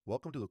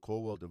Welcome to the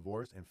Colwell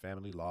Divorce and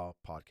Family Law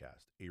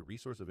Podcast, a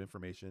resource of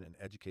information and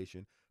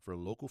education for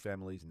local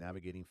families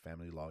navigating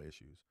family law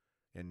issues.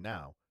 And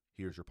now,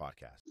 here's your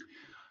podcast.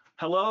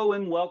 Hello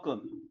and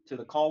welcome to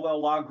the Colwell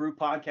Law Group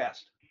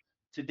podcast.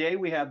 Today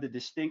we have the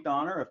distinct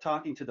honor of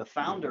talking to the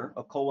founder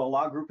of Colwell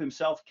Law Group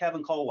himself,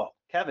 Kevin Colwell.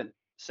 Kevin,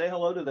 say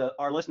hello to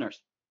our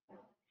listeners.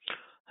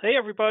 Hey,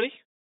 everybody.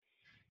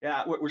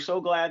 Yeah, we're so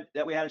glad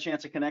that we had a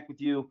chance to connect with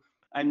you.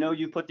 I know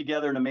you put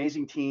together an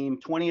amazing team,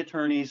 20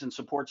 attorneys and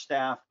support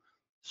staff,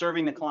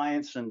 serving the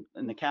clients in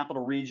the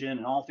capital region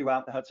and all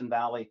throughout the Hudson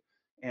Valley,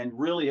 and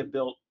really have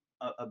built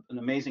an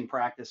amazing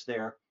practice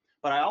there.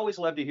 But I always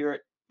love to hear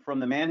it from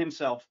the man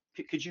himself.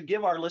 Could you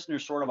give our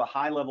listeners sort of a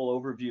high-level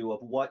overview of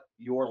what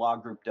your law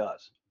group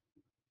does?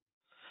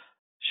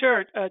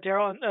 Sure,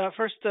 Daryl. And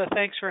first,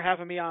 thanks for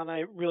having me on.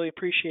 I really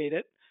appreciate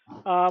it.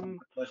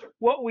 Pleasure.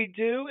 What we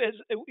do is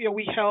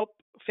we help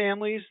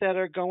families that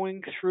are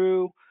going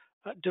through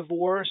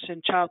divorce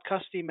and child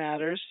custody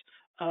matters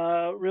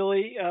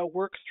really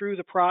work through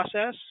the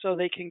process so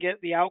they can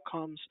get the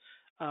outcomes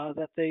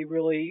that they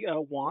really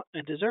want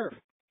and deserve.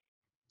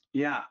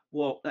 Yeah,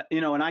 well,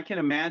 and I can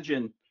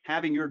imagine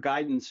having your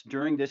guidance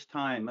during this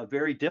time, a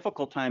very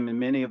difficult time in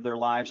many of their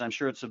lives. I'm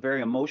sure it's a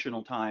very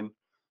emotional time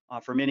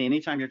for many.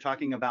 Anytime you're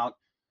talking about,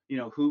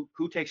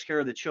 who takes care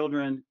of the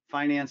children,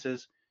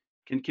 finances,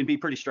 can be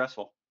pretty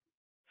stressful.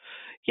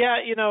 Yeah,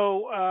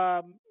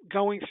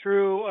 going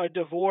through a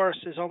divorce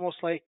is almost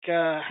like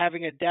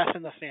having a death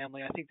in the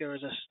family. I think there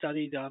was a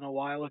study done a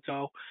while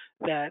ago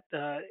that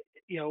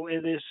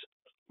it is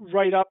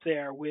right up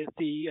there with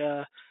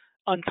the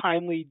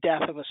untimely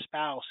death of a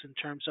spouse in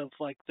terms of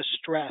like the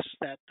stress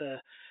that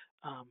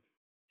um,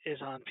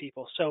 is on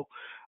people. So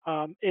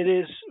it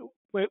is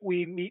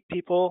we meet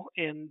people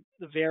in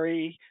the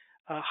very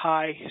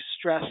high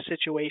stress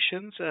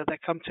situations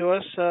that come to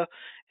us,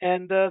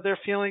 and they're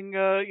feeling,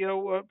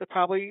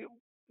 probably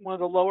one of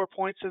the lower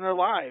points in their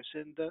lives,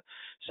 and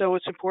so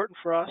it's important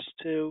for us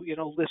to,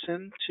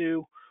 listen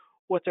to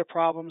what their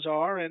problems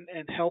are and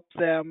help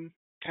them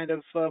kind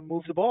of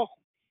move the ball.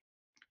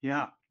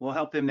 Yeah, we'll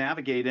help them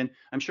navigate. And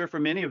I'm sure for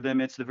many of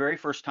them, it's the very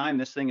first time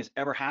this thing has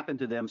ever happened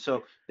to them.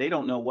 So they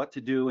don't know what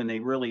to do and they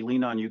really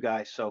lean on you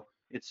guys. So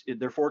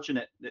they're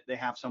fortunate that they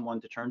have someone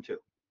to turn to.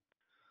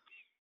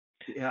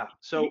 Yeah.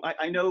 So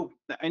I know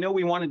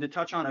we wanted to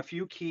touch on a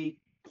few key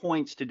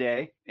points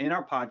today in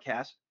our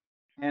podcast.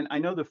 And I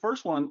know the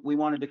first one we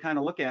wanted to kind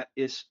of look at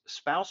is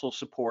spousal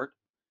support.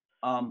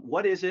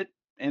 What is it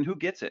and who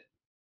gets it?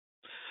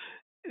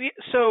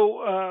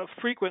 So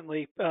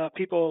frequently,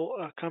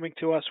 people coming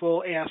to us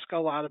will ask a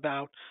lot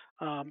about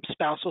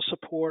spousal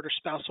support or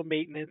spousal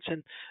maintenance,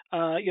 and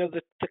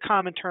the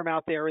common term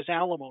out there is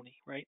alimony,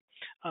 right?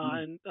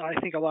 Mm. And I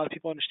think a lot of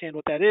people understand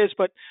what that is.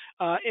 But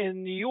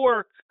in New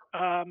York,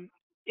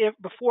 if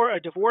before a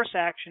divorce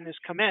action is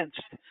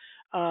commenced,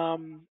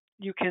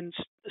 you can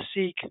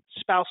seek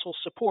spousal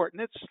support,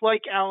 and it's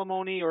like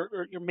alimony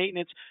or your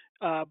maintenance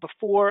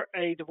before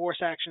a divorce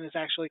action is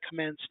actually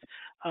commenced.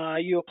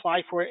 You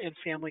apply for it in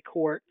family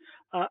court.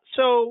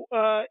 So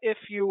if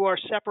you are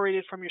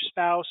separated from your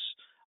spouse,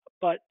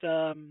 but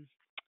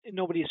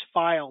nobody has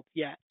filed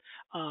yet,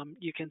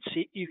 you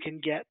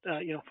can get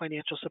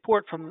financial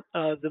support from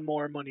the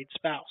more moneyed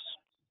spouse.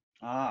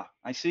 Ah,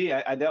 I see.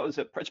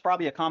 It's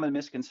probably a common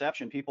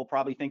misconception. People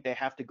probably think they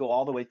have to go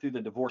all the way through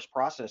the divorce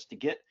process to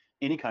get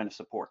any kind of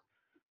support.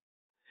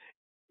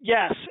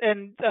 Yes,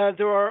 and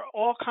there are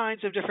all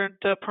kinds of different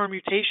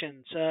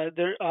permutations.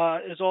 There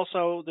is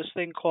also this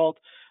thing called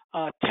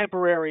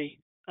temporary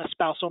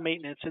spousal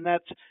maintenance, and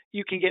that's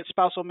you can get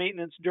spousal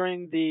maintenance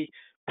during the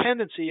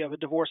pendency of a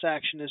divorce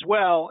action as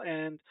well,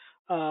 and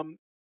um,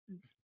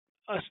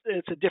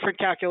 it's a different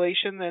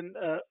calculation than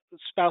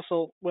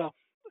spousal. Well,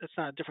 it's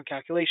not a different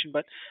calculation,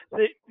 but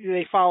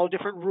they follow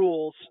different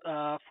rules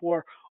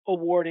for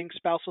awarding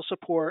spousal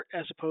support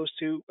as opposed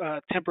to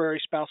temporary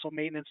spousal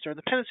maintenance during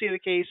the pendency of the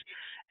case.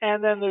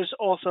 And then there's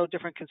also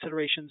different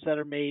considerations that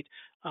are made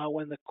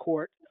when the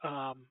court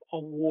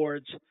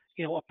awards,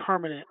 a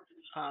permanent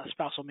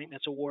spousal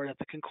maintenance award at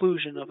the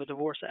conclusion of a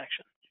divorce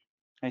action.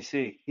 I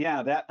see.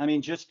 Yeah,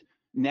 just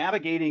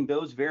navigating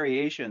those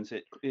variations,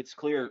 it's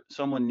clear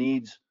someone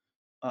needs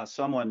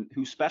someone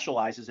who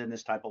specializes in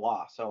this type of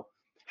law. So,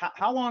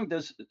 how long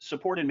does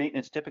support and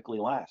maintenance typically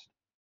last?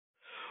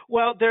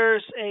 Well,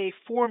 there's a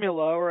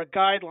formula or a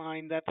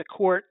guideline that the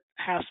court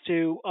has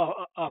to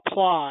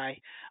apply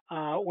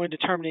when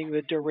determining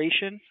the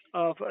duration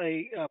of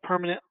a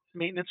permanent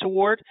maintenance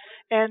award,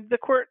 and the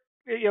court.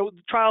 The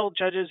trial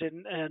judges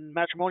in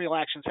matrimonial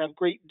actions have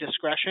great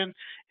discretion,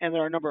 and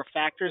there are a number of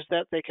factors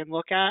that they can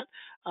look at.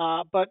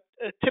 But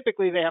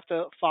typically, they have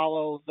to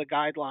follow the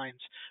guidelines.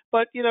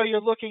 But you're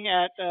looking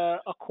at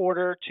a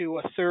quarter to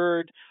a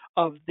third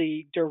of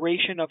the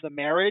duration of the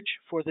marriage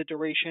for the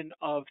duration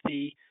of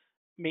the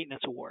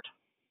maintenance award,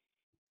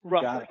 Got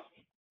roughly. it.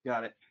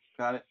 Got it.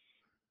 Got it.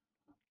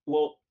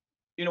 Well,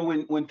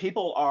 when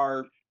people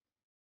are,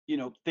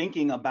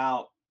 thinking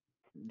about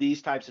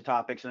these types of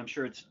topics, and I'm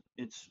sure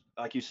it's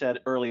like you said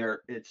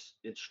earlier, it's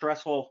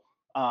stressful.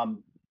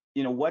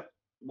 What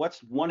what's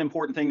one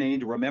important thing they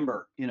need to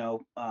remember,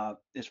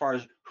 as far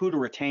as who to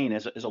retain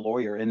as a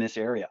lawyer in this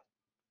area?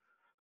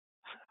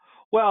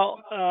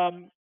 Well,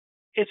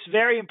 it's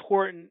very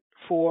important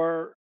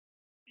for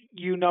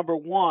you, number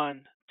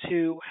one,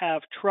 to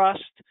have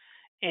trust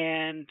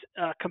and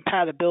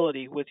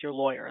compatibility with your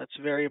lawyer. That's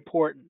very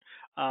important.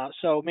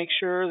 So make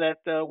sure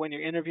that when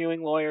you're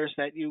interviewing lawyers,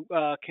 that you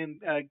can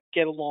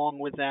get along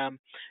with them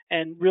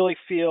and really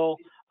feel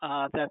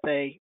that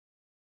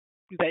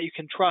you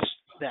can trust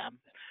them.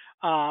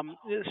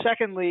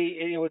 Secondly,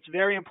 it's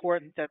very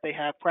important that they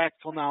have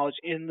practical knowledge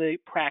in the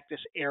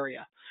practice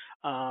area.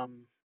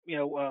 Um,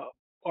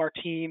 our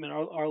team and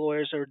our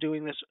lawyers are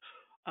doing this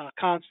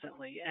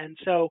constantly, and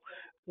so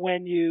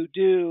when you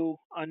do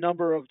a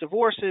number of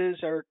divorces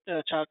or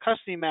child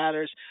custody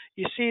matters,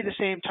 you see the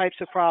same types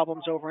of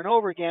problems over and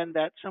over again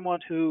that someone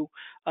who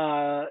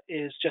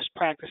is just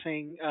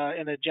practicing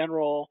in a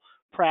general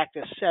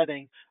practice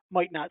setting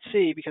might not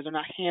see because they're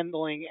not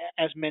handling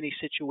as many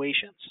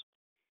situations.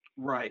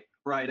 Right,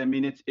 right. I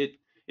mean,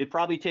 it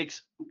probably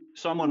takes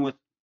someone with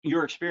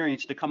your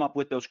experience to come up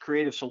with those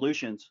creative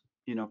solutions,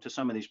 to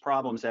some of these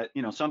problems that,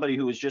 somebody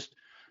who is just,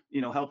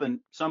 helping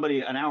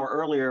somebody an hour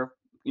earlier,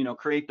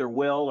 create their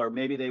will, or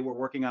maybe they were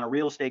working on a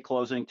real estate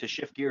closing to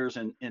shift gears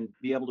and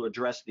be able to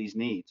address these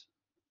needs.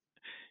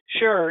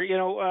 Sure,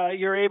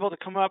 you're able to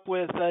come up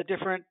with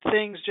different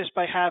things just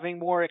by having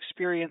more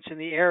experience in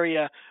the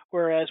area,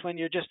 whereas when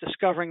you're just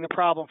discovering the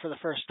problem for the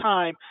first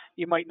time,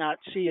 you might not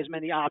see as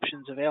many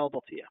options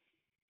available to you.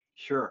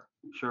 Sure,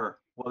 sure.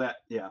 Well,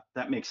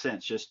 that makes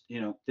sense. Just,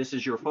 this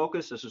is your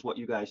focus. This is what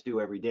you guys do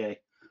every day.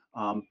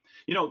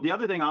 The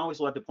other thing I always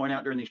love to point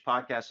out during these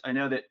podcasts, I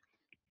know that,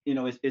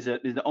 is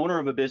the owner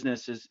of a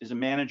business, is a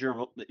manager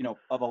of,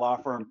 of a law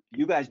firm.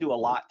 You guys do a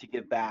lot to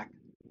give back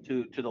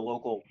to the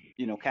local,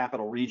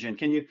 capital region.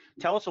 Can you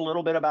tell us a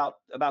little bit about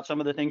some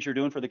of the things you're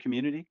doing for the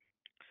community?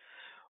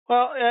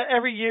 Well,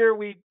 every year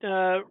we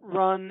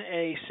run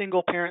a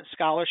single parent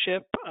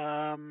scholarship.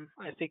 I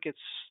think it's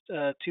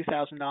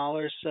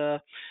 $2,000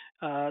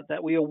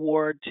 that we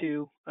award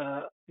to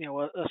a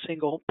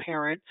single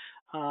parent.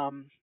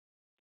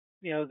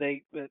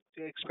 They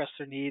express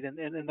their need,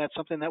 and that's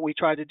something that we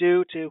try to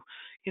do to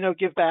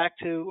give back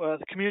to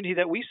the community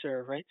that we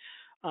serve. Right.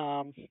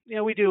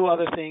 We do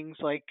other things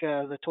like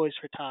the Toys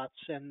for Tots,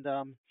 and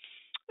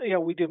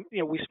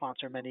we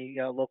sponsor many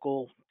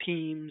local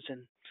teams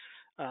and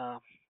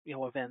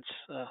events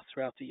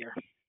throughout the year.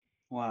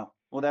 Wow.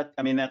 Well,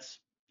 that's,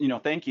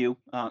 thank you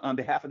on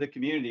behalf of the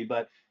community.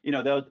 But,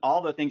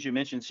 all the things you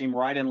mentioned seem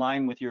right in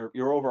line with your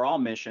overall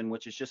mission,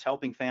 which is just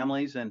helping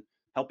families and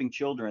helping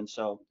children.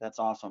 So that's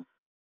awesome.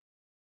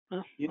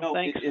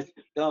 Thanks.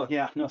 Oh,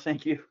 yeah, no,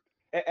 thank you.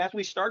 As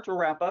we start to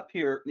wrap up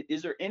here,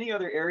 is there any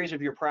other areas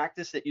of your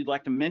practice that you'd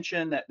like to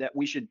mention that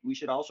we should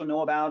also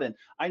know about? And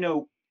I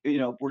know,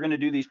 we're going to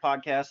do these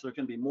podcasts. There's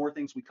going to be more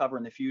things we cover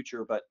in the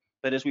future, but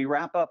as we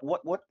wrap up,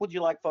 what would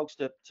you like folks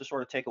to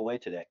sort of take away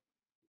today?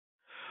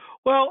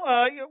 Well,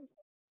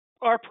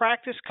 our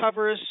practice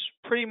covers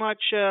pretty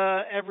much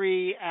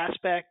every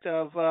aspect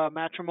of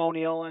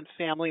matrimonial and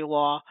family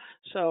law.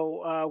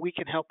 So we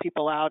can help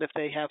people out if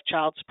they have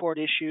child support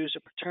issues or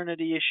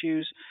paternity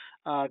issues,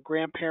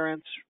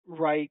 grandparents'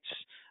 rights,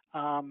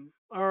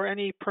 or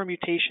any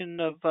permutation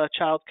of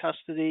child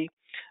custody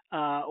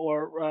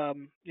or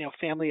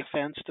family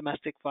offense,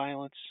 domestic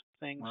violence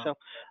things. Wow.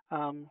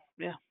 So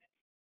yeah.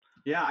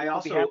 Yeah, I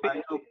know,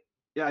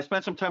 yeah, I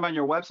spent some time on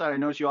your website. I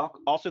noticed you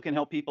also can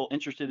help people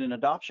interested in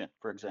adoption,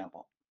 for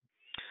example.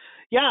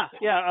 Yeah.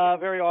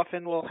 Very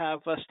often we'll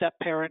have step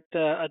parent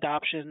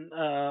adoption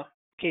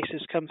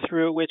cases come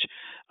through, which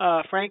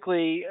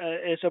frankly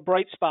is a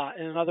bright spot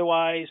in an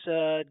otherwise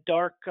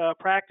dark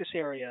practice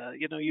area.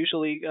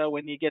 Usually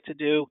when you get to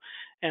do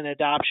an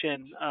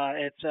adoption,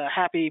 it's a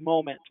happy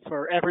moment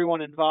for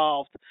everyone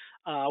involved,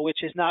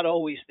 which is not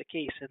always the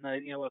case in a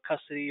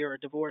custody or a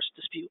divorce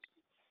dispute.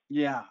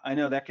 Yeah, I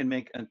know that can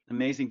make an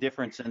amazing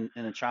difference in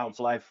a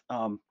child's life.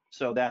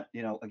 So that,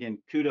 again,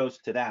 kudos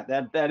to that.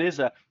 That is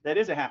a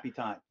happy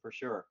time for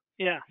sure.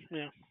 Yeah.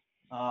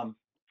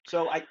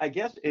 So I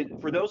guess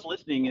for those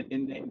listening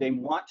and they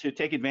want to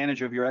take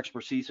advantage of your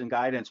expertise and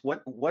guidance,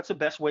 what's the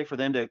best way for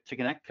them to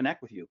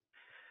connect with you?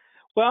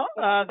 Well,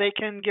 they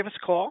can give us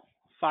a call,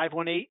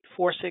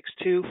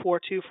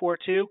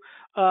 518-462-4242,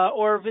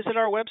 or visit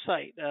our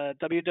website,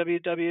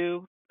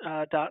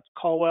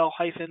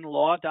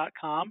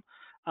 www.colwell-law.com.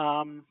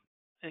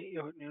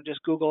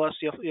 Just Google us.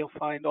 You'll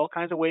find all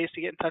kinds of ways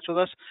to get in touch with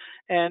us,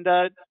 and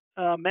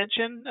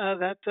mention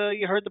that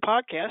you heard the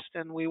podcast,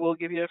 and we will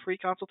give you a free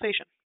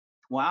consultation.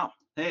 Wow.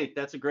 Hey,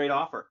 that's a great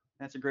offer.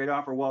 That's a great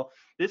offer. Well,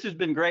 this has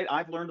been great.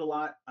 I've learned a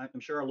lot. I'm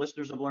sure our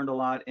listeners have learned a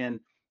lot, and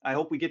I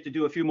hope we get to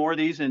do a few more of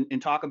these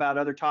and talk about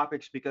other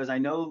topics, because I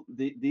know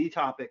the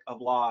topic of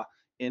law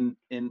in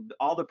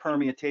all the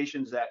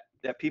permutations that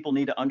people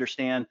need to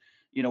understand.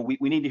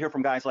 We need to hear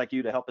from guys like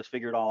you to help us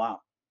figure it all out.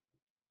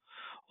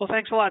 Well,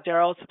 thanks a lot,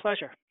 Daryl. It's a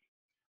pleasure.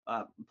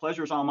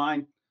 Pleasure is all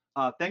mine.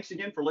 Thanks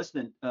again for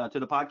listening to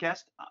the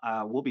podcast.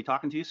 We'll be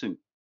talking to you soon.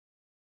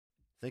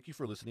 Thank you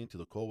for listening to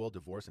the Colwell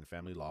Divorce and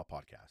Family Law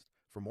Podcast.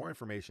 For more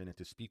information and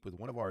to speak with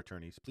one of our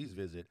attorneys, please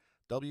visit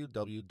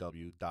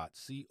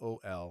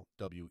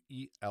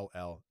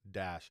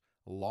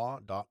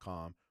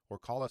www.colwell-law.com or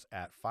call us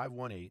at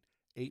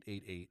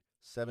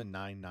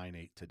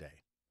 518-888-7998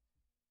 today.